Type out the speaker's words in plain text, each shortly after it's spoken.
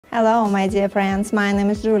Hello, my dear friends, my name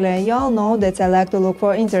is Julia. You all know that I like to look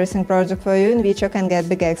for interesting projects for you in which you can get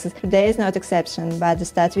big access. Today is not exception, but to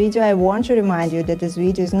start video I want to remind you that this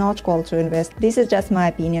video is not called to invest. This is just my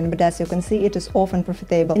opinion, but as you can see it is often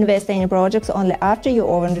profitable. Invest in projects only after your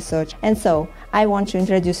own research. And so, I want to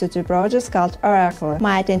introduce you to a project called Orakler.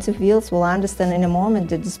 My attentive viewers will understand in a moment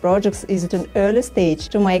that this project is at an early stage.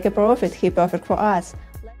 To make a profit, he perfect for us.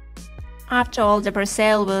 After all, the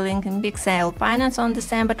pre-sale will link in big sale, finance on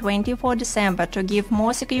December 24 to give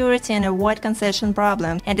more security and avoid concession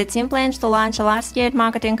problems, and the team plans to launch a large-scale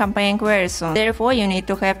marketing campaign very soon. Therefore, you need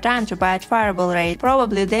to have time to buy at favorable rate.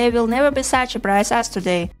 Probably there will never be such a price as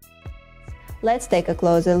today. Let's take a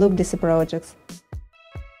closer look at these projects.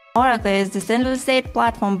 Orakler is a decentralized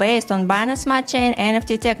platform based on Binance Smart Chain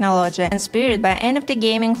NFT technology, inspired by NFT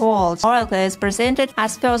gaming worlds. Orakler is presented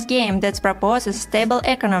as first game that proposes stable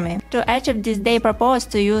economy. To achieve this, they propose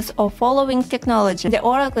to use of following technology. The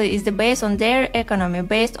Orakler is the base on their economy,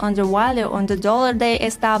 based on the value on the dollar they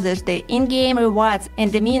establish, the in-game rewards,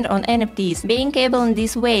 and the mint on NFTs. Being able in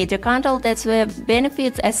this way, the control that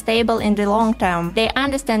benefits are stable in the long term. They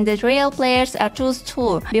understand that real players are choose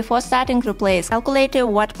too before starting to play,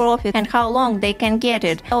 calculating what profit and how long they can get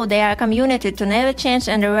it, so they are community to never change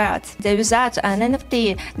and rewards. The results are an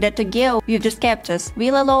NFT that together with the skeptics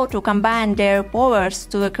will allow to combine their powers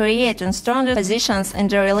to create stronger positions in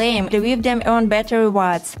the relay with them earn better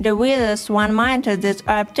rewards. The winners one minded that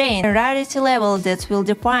are obtained a rarity level that will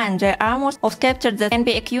define the armors of skeptics that can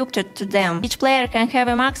be equipped to them. Each player can have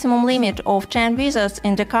a maximum limit of 10 wizards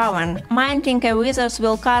in the cavern. Minting a wizard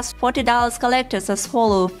will cost $40 collectors as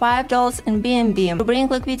follow: $5 in BNB to bring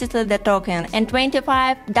liquidity to the token and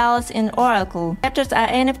 $25 in Oracle. Scepters are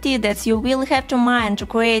NFT that you will have to mine to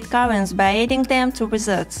create caverns by adding them to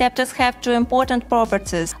wizards. Scepters have two important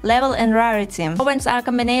properties: level and rarity. Caverns are a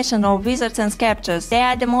combination of wizards and scepters. They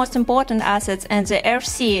are the most important assets, and the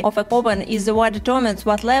RC of a cavern is what determines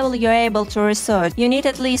what level you are able to research. You need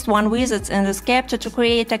at least one wizard and a scepter to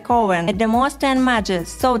create a cavern, at the most 10 mages,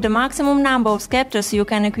 so the maximum number of scepters you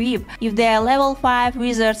can equip if they are level 5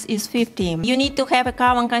 wizards is 50. You need to have a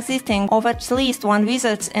cavern consisting of at least one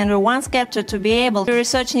wizard and one scepter to be able to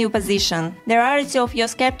research new position. The rarity of your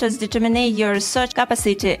scepters determines your research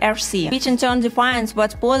capacity RC, which in turn defines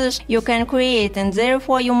what position you can create, and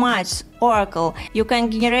therefore you match Oracle you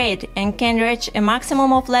can generate and can reach a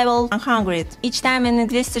maximum of level 100. Each time an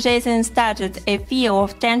investigation started, a fee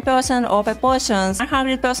of 10% of a person's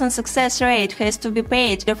 100% success rate has to be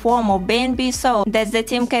paid in the form of BNB so that the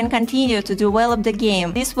team can continue to develop the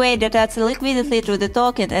game. This way that adds liquidity to the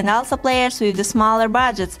token, and also players with the smaller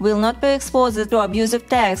budgets will not be exposed to abusive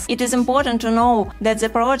tax. It is important to know that the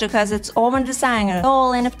project has its own designer, so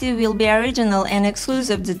all NFT will be original and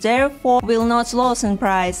exclusive, that therefore will not lose in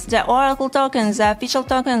price. The Oracle token is the official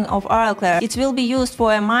token of Orakler. It will be used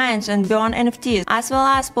for mines and burn NFTs, as well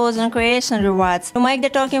as pose and creation rewards. To make the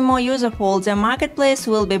token more useful, the marketplace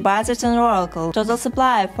will be based on Oracle. Total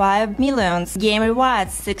supply 5 million. Game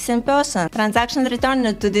rewards 16%. Transactions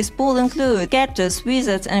returned to this pool include captures,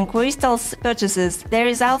 wizards, and crystals purchases. There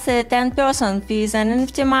is also a 10% fees and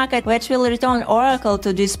NFT market which will return Oracle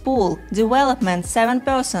to this pool. Development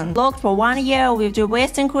 7%. Locked for 1 year with the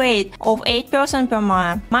vesting rate of 8% per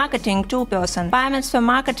month. Marketing 2%. Payments for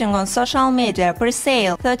marketing on social media.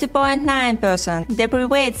 Pre-sale 30.9%. The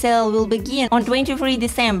pre-wait sale will begin on 23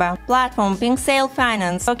 December. Platform pink sale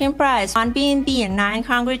finance. Token price 1 BNB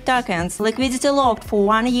 900 tokens. Liquidity locked for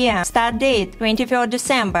 1 year. Start date 23rd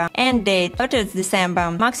December. End date 30th December.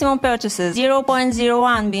 Maximum purchases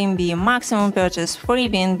 0.01 BNB. Maximum purchase 3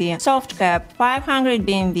 BNB. Soft cap 500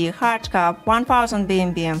 BNB. Hard cap 1000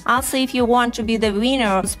 BNB. Also, if you want to be the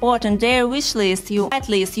winner of spot on their wish list,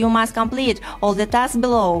 you must complete all the tasks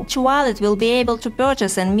below. Each wallet will be able to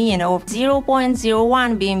purchase a min of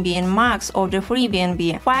 0.01 BNB and max of the free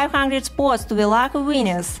BNB. 500 spots to the lucky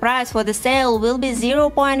winners. Price for the sale will be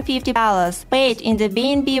 $0.50, paid in the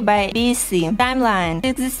BNB by BSC. Timeline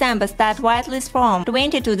 6 December start whitelist from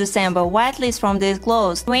 22 December whitelist from the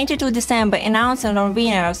close. 22 December announcement on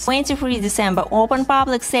winners. 23 December open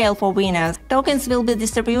public sale for winners. Tokens will be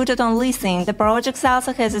distributed on listing. The project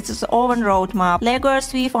also has its own roadmap. Lego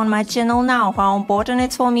Swift on my channel now how important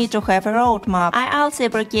it's for me to have a roadmap. I also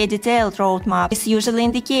appreciate detailed roadmap. This usually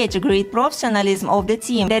indicates great professionalism of the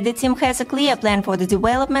team, that the team has a clear plan for the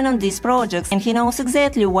development of these projects, and he knows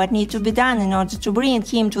exactly what needs to be done in order to bring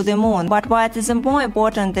him to the moon. But what is more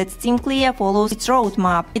important, that team clear follows its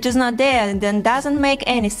roadmap. It is not there, then doesn't make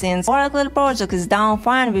any sense. Orakler project is down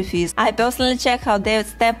fine with this. I personally check how they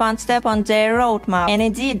step on their roadmap, and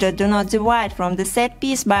indeed do not divide from the set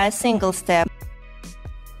piece by a single step.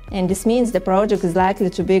 And this means the project is likely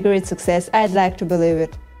to be a great success. I'd like to believe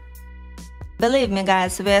it. Believe me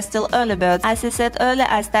guys, we are still early birds. As I said earlier,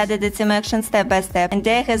 I studied the team action step by step, and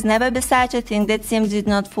there has never been such a thing that team did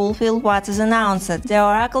not fulfill what is announced. The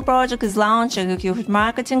Oracle project is launching a huge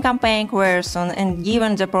marketing campaign very soon, and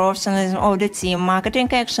given the professionalism of the team,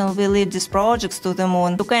 marketing action will lead these projects to the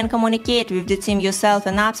moon. You can communicate with the team yourself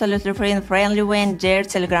in absolutely free and friendly way in their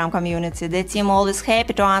Telegram community. The team always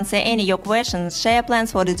happy to answer any of your questions, share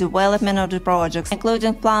plans for the development of the projects,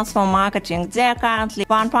 including plans for marketing. There are currently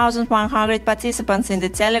 1,100 participants in the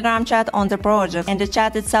Telegram chat on the project, and the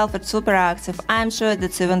chat itself is super active. I'm sure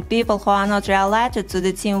that even people who are not related to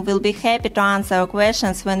the team will be happy to answer our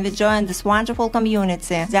questions when we join this wonderful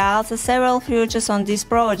community. There are also several features on this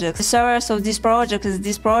project. The servers of this project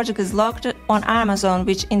is locked on Amazon,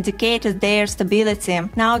 which indicated their stability.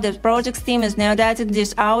 Now the project's team is now dating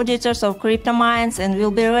these auditors of crypto mines and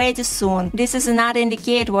will be ready soon. This is another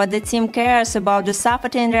indicator what the team cares about the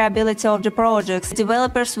safety and reliability of the projects.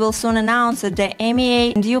 Developers will soon announce the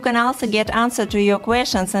MEA, and you can also get answers to your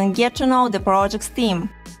questions and get to know the project's team.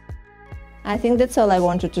 I think that's all I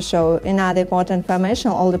wanted to show. Another important information,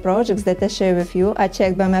 all the projects that I share with you are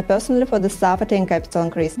checked by me personally for the safety and capital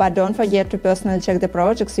increase. But don't forget to personally check the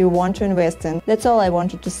projects you want to invest in. That's all I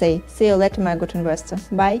wanted to say. See you later, my good investor.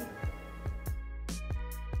 Bye!